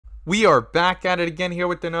We are back at it again here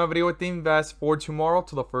with another video with the Invest for Tomorrow.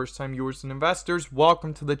 To the first time viewers and investors,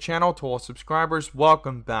 welcome to the channel. To all subscribers,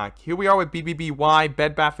 welcome back. Here we are with BBBY,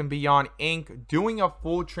 Bed Bath & Beyond Inc. doing a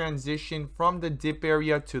full transition from the dip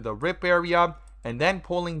area to the rip area and then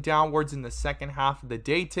pulling downwards in the second half of the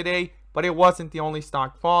day today. But it wasn't the only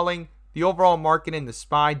stock falling. The overall market in the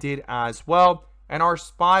SPY did as well. And our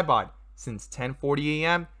SPY bot since 10:40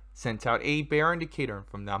 a.m. sent out a bear indicator. And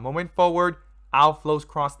from that moment forward, outflows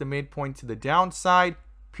crossed the midpoint to the downside,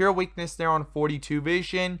 pure weakness there on 42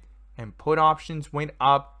 vision, and put options went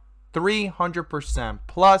up 300%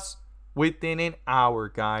 plus within an hour,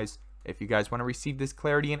 guys. If you guys want to receive this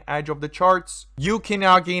clarity and edge of the charts, you can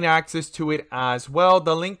now gain access to it as well.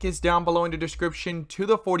 The link is down below in the description to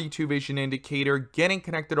the 42 vision indicator, getting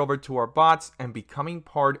connected over to our bots and becoming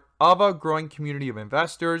part of a growing community of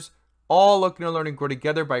investors, all looking to learn and grow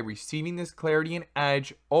together by receiving this clarity and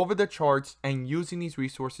edge over the charts and using these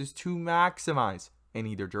resources to maximize in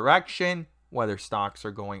either direction, whether stocks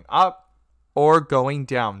are going up or going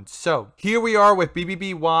down. So here we are with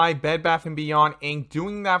BBBY, Bed Bath & Beyond Inc.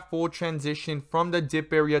 doing that full transition from the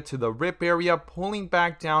dip area to the rip area, pulling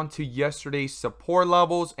back down to yesterday's support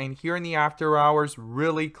levels, and here in the after hours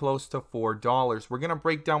really close to $4. We're going to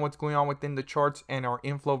break down what's going on within the charts and our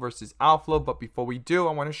inflow versus outflow, but before we do,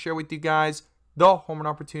 I want to share with you guys the home run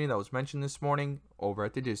opportunity that was mentioned this morning over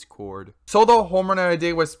at the Discord. So the home run of the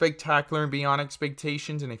day was spectacular and beyond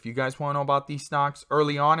expectations, and if you guys want to know about these stocks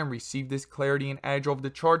early on and receive this clarity and edge over the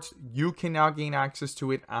charts, you can now gain access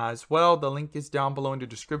to it as well. The link is down below in the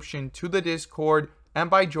description to the Discord, and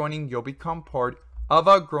by joining, you'll become part of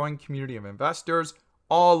a growing community of investors,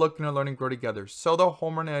 all looking to learn and grow together. So the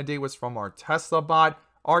home run of the day was from our Tesla bot.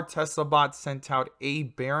 Our Tesla bot sent out a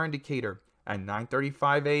bear indicator at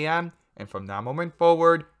 9:35 a.m. and from that moment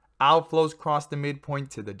forward, outflows crossed the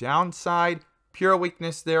midpoint to the downside, pure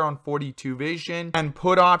weakness there on 42 vision, and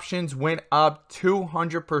put options went up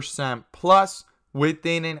 200% plus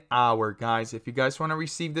within an hour, guys. If you guys want to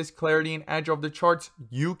receive this clarity and edge of the charts,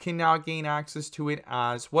 you can now gain access to it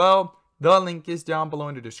as well. The link is down below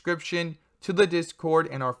in the description to the Discord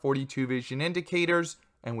and our 42 vision indicators,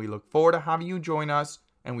 and we look forward to having you join us,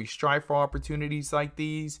 and we strive for opportunities like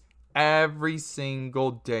these every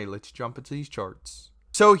single day. Let's jump into these charts.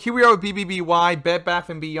 So here we are with BBBY, Bed Bath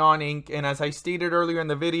 & Beyond Inc. And as I stated earlier in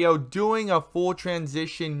the video, doing a full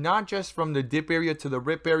transition, not just from the dip area to the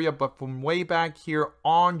rip area, but from way back here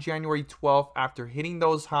on January 12th, after hitting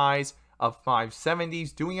those highs of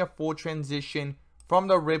 570s, doing a full transition from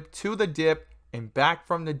the rip to the dip and back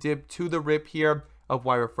from the dip to the rip here of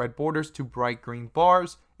wire thread borders to bright green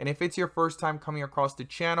bars. And if it's your first time coming across the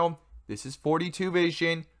channel, this is 42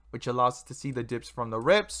 vision, which allows us to see the dips from the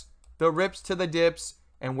rips to the dips,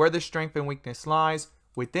 and where the strength and weakness lies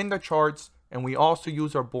within the charts. And we also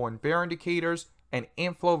use our bull and bear indicators and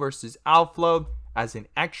inflow versus outflow as an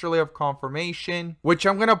extra layer of confirmation, which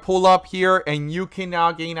I'm going to pull up here and you can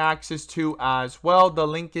now gain access to as well. The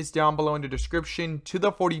link is down below in the description to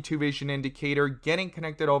the 42 vision indicator, getting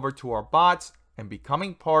connected over to our bots and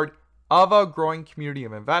becoming part of a growing community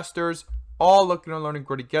of investors, all looking to learn and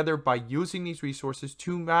grow together by using these resources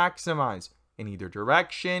to maximize in either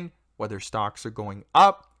direction, whether stocks are going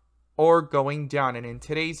up or going down. And in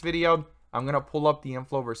today's video, I'm going to pull up the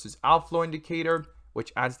inflow versus outflow indicator,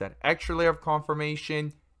 which adds that extra layer of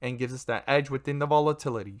confirmation and gives us that edge within the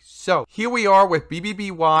volatility. So here we are with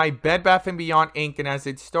BBBY, Bed Bath & Beyond Inc. And as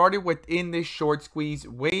it started within this short squeeze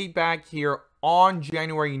way back here on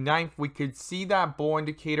January 9th, we could see that bull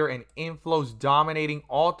indicator and inflows dominating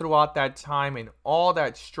all throughout that time, and all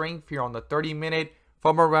that strength here on the 30-minute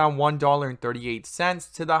from around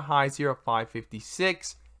 $1.38 to the highs here of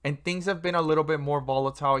 $5.56. And things have been a little bit more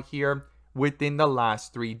volatile here within the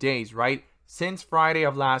last 3 days, right? Since Friday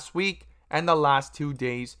of last week and the last 2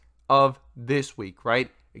 days of this week, right?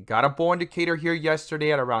 It got a bull indicator here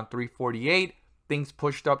yesterday at around 348. Things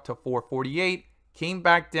pushed up to 448. Came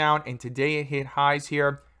back down, and today it hit highs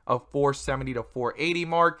here of 470 to 480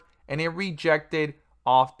 mark, and it rejected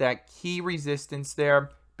off that key resistance there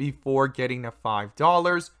before getting to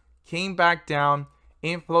 $5. Came back down,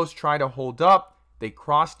 inflows try to hold up, they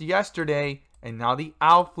crossed yesterday, and now the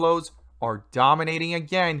outflows are dominating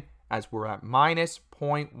again as we're at minus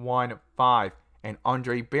 0.15 and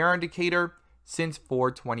under a bear indicator since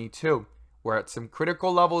 422. We're at some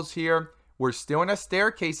critical levels here. We're still in a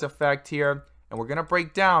staircase effect here, and we're going to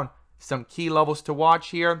break down some key levels to watch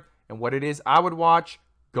here and what it is I would watch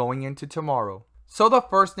going into tomorrow. So the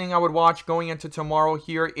first thing I would watch going into tomorrow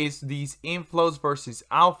here is these inflows versus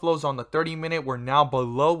outflows on the 30-minute. We're now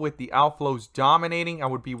below with the outflows dominating. I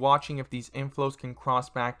would be watching if these inflows can cross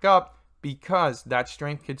back up because that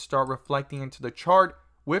strength could start reflecting into the chart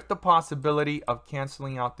with the possibility of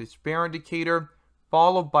canceling out this bear indicator,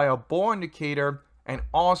 followed by a bull indicator. And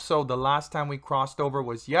also the last time we crossed over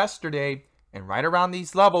was yesterday, and right around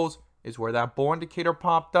these levels is where that bull indicator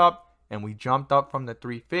popped up, and we jumped up from the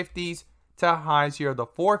 350s to highs here of the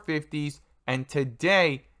 450s, and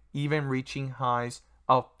today even reaching highs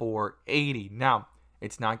of 480. Now,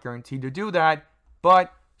 it's not guaranteed to do that,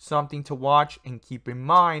 but something to watch and keep in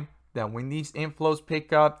mind that when these inflows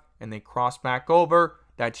pick up and they cross back over,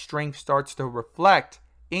 that strength starts to reflect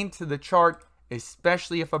into the chart,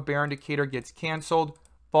 especially if a bear indicator gets canceled,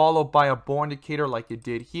 followed by a bull indicator like it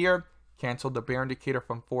did here. Canceled the bear indicator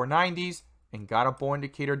from 490s and got a bull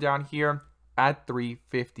indicator down here at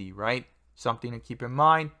 350, right? Something to keep in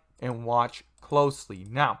mind and watch closely.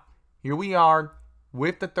 Now, here we are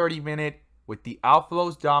with the 30-minute, with the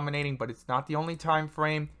outflows dominating, but it's not the only time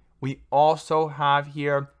frame. We also have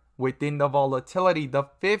here within the volatility, the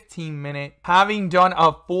 15-minute, having done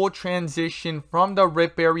a full transition from the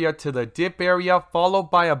rip area to the dip area,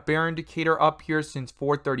 followed by a bear indicator up here since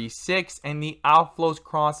 436, and the outflows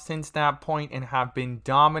crossed since that point and have been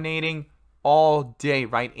dominating all day,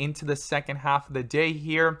 right into the second half of the day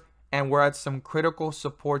here. And we're at some critical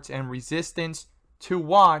supports and resistance to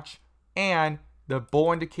watch, and the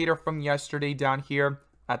bull indicator from yesterday down here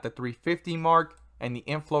at the 350 mark and the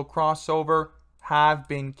inflow crossover have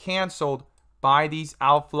been canceled by these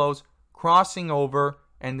outflows crossing over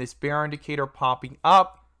and this bear indicator popping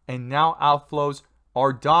up, and now outflows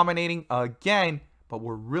are dominating again, but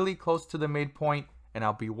we're really close to the midpoint, and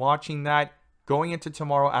I'll be watching that going into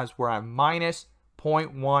tomorrow as we're at minus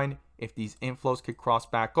 0.1 if these inflows could cross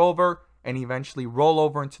back over and eventually roll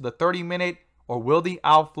over into the 30-minute, or will the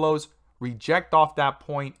outflows reject off that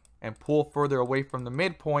point and pull further away from the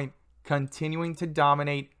midpoint, continuing to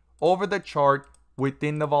dominate over the chart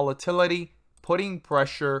within the volatility, putting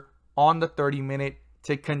pressure on the 30-minute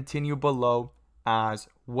to continue below as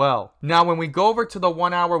well. Now, when we go over to the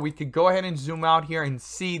 1 hour, we could go ahead and zoom out here and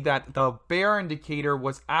see that the bear indicator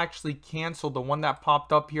was actually canceled, the one that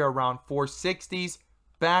popped up here around 460s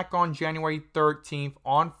back on January 13th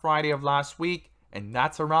on Friday of last week, and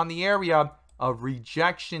that's around the area of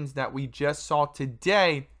rejections that we just saw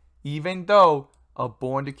today, even though a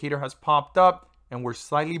bull indicator has popped up and we're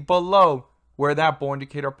slightly below where that bull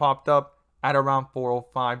indicator popped up at around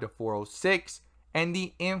 405 to 406, and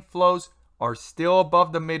the inflows are still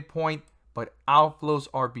above the midpoint, but outflows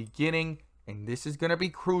are beginning, and this is going to be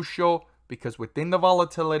crucial because within the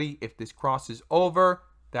volatility, if this crosses over,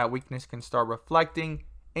 that weakness can start reflecting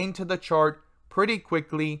into the chart pretty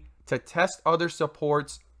quickly to test other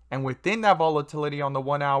supports. And within that volatility on the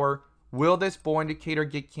 1 hour, will this bull indicator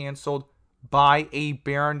get canceled by a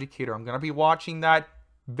bear indicator? I'm going to be watching that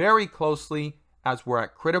very closely as we're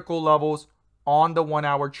at critical levels on the 1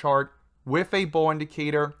 hour chart with a bull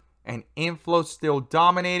indicator and inflows still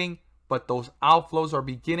dominating, but those outflows are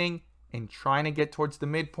beginning and trying to get towards the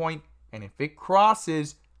midpoint. And if it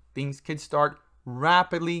crosses, things could start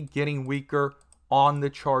rapidly getting weaker on the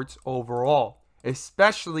charts overall,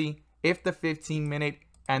 especially if the 15-minute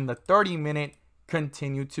and the 30-minute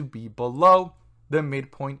continue to be below the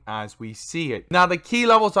midpoint as we see it. Now, the key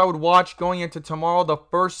levels I would watch going into tomorrow, the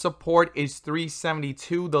first support is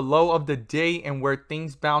 372, the low of the day, and where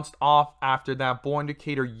things bounced off after that bull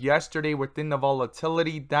indicator yesterday within the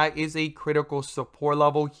volatility. That is a critical support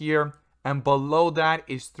level here. And below that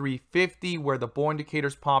is 350, where the bull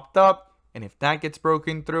indicators popped up. And if that gets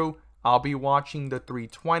broken through, I'll be watching the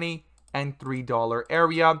 320 and $3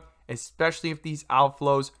 area, especially if these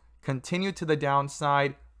outflows continue to the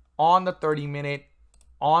downside on the 30-minute,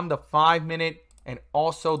 on the 5-minute, and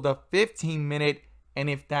also the 15-minute. And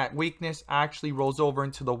if that weakness actually rolls over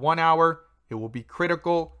into the 1 hour, it will be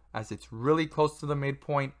critical as it's really close to the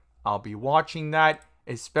midpoint. I'll be watching that,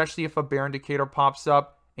 especially if a bear indicator pops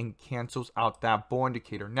up and cancels out that bull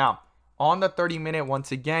indicator. Now, on the 30-minute,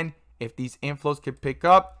 once again, if these inflows could pick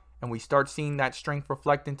up and we start seeing that strength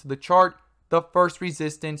reflect into the chart, the first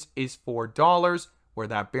resistance is $4, where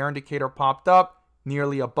that bear indicator popped up.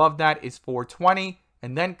 Nearly above that is 420,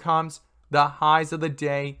 and then comes the highs of the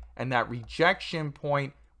day and that rejection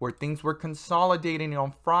point where things were consolidating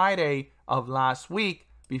on Friday of last week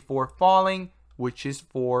before falling, which is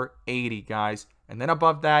 480, guys. And then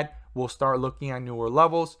above that, we'll start looking at newer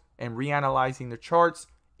levels and reanalyzing the charts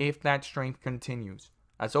if that strength continues.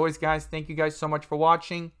 As always, guys, thank you guys so much for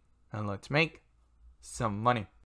watching, and let's make some money.